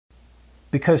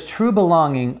Because true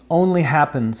belonging only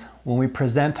happens when we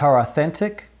present our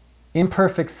authentic,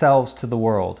 imperfect selves to the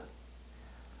world.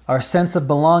 Our sense of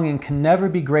belonging can never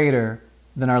be greater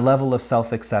than our level of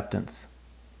self-acceptance.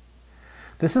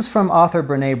 This is from author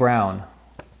Brené Brown,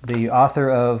 the author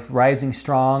of Rising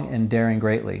Strong and Daring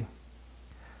Greatly.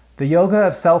 The yoga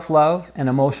of self-love and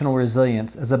emotional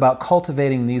resilience is about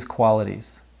cultivating these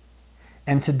qualities.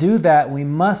 And to do that, we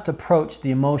must approach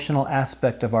the emotional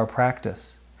aspect of our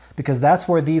practice, because that's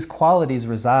where these qualities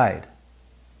reside.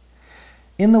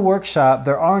 In the workshop,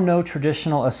 there are no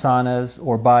traditional asanas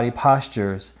or body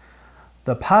postures.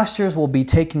 The postures will be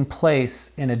taking place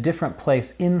in a different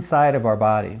place inside of our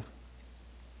body.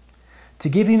 To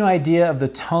give you an idea of the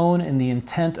tone and the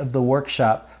intent of the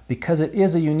workshop, because it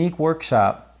is a unique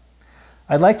workshop,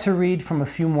 I'd like to read from a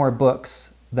few more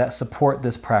books that support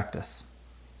this practice.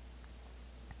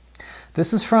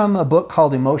 This is from a book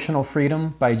called Emotional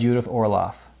Freedom by Judith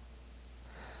Orloff.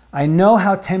 I know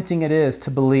how tempting it is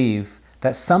to believe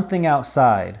that something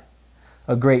outside,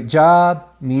 a great job,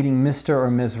 meeting Mr.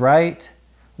 or Ms. Right,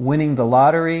 winning the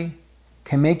lottery,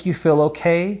 can make you feel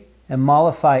okay and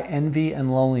mollify envy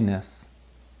and loneliness.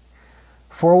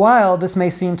 For a while, this may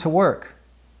seem to work,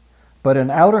 but an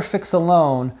outer fix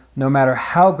alone, no matter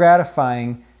how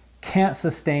gratifying, can't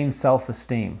sustain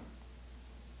self-esteem.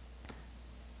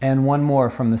 And one more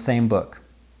from the same book.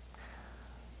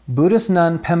 Buddhist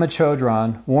nun Pema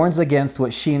Chodron warns against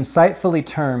what she insightfully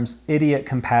terms idiot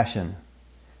compassion,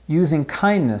 using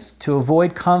kindness to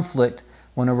avoid conflict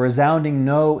when a resounding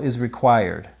no is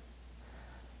required.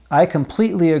 I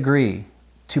completely agree.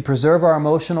 To preserve our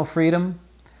emotional freedom,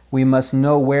 we must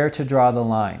know where to draw the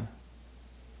line.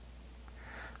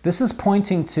 This is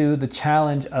pointing to the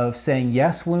challenge of saying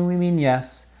yes when we mean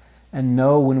yes and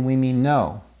no when we mean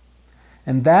no.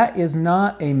 And that is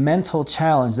not a mental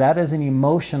challenge, that is an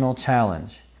emotional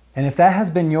challenge. And if that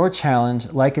has been your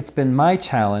challenge, like it's been my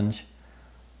challenge,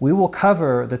 we will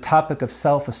cover the topic of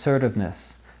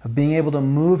self-assertiveness, of being able to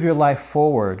move your life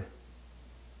forward,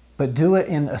 but do it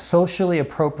in a socially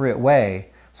appropriate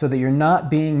way so that you're not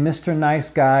being Mr.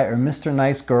 Nice Guy or Mr.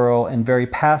 Nice Girl and very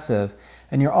passive,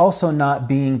 and you're also not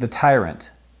being the tyrant.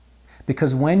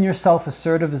 Because when your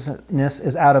self-assertiveness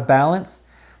is out of balance,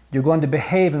 you're going to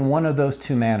behave in one of those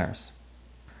two manners.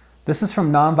 This is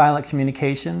from Nonviolent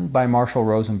Communication by Marshall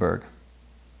Rosenberg.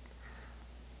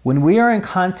 When we are in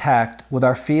contact with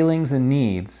our feelings and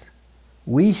needs,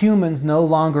 we humans no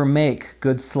longer make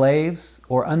good slaves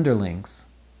or underlings.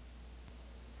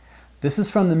 This is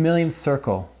from The Millionth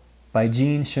Circle by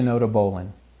Jean Shinoda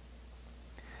Bolen.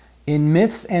 In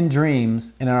myths and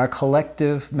dreams and in our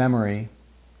collective memory,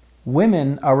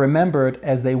 women are remembered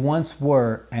as they once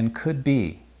were and could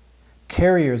be,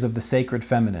 carriers of the sacred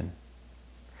feminine.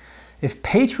 If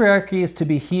patriarchy is to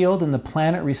be healed and the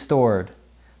planet restored,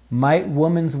 might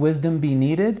woman's wisdom be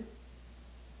needed?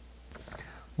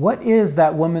 What is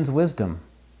that woman's wisdom?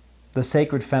 The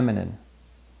sacred feminine.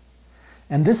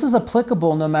 And this is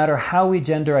applicable no matter how we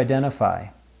gender identify.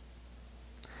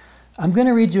 I'm going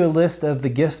to read you a list of the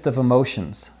gift of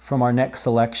emotions from our next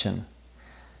selection.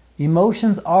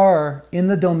 Emotions are in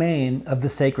the domain of the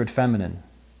sacred feminine.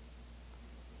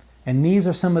 And these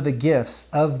are some of the gifts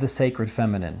of the sacred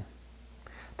feminine.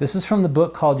 This is from the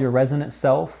book called Your Resonant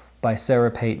Self by Sarah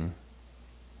Payton.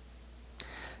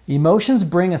 Emotions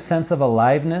bring a sense of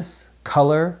aliveness,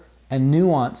 color, and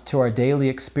nuance to our daily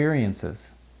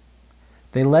experiences.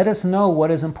 They let us know what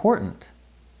is important.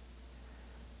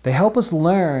 They help us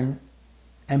learn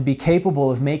and be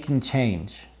capable of making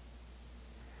change.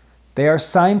 They are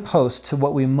signposts to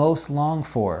what we most long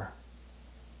for.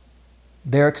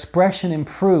 Their expression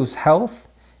improves health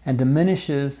and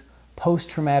diminishes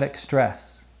post-traumatic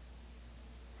stress.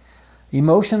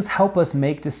 Emotions help us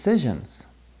make decisions.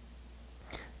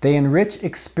 They enrich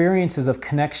experiences of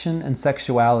connection and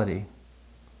sexuality.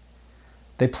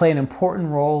 They play an important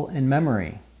role in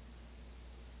memory.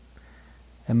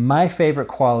 And my favorite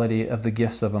quality of the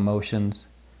gifts of emotions,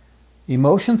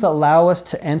 emotions allow us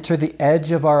to enter the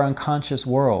edge of our unconscious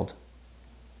world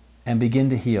and begin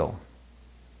to heal.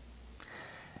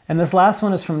 And this last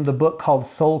one is from the book called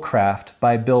Soulcraft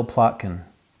by Bill Plotkin.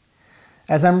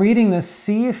 As I'm reading this,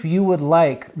 see if you would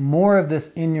like more of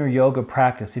this in your yoga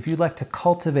practice, if you'd like to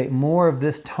cultivate more of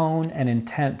this tone and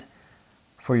intent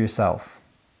for yourself.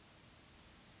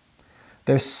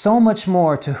 There's so much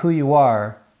more to who you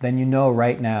are than you know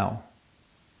right now.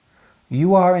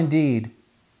 You are indeed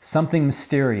something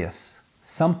mysterious,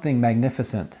 something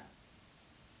magnificent.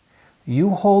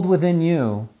 You hold within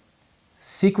you,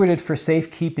 secreted for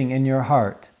safekeeping in your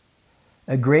heart,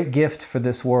 a great gift for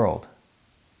this world.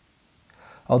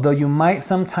 Although you might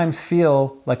sometimes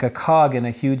feel like a cog in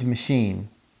a huge machine,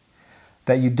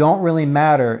 that you don't really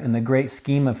matter in the great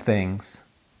scheme of things,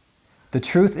 the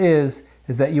truth is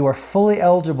that you are fully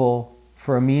eligible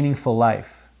for a meaningful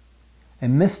life, a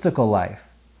mystical life,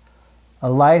 a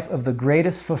life of the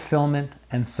greatest fulfillment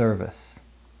and service.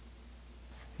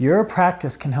 Your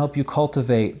practice can help you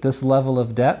cultivate this level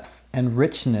of depth and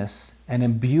richness and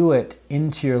imbue it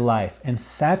into your life and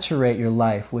saturate your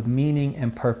life with meaning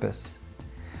and purpose.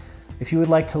 If you would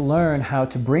like to learn how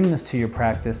to bring this to your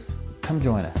practice, come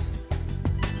join us.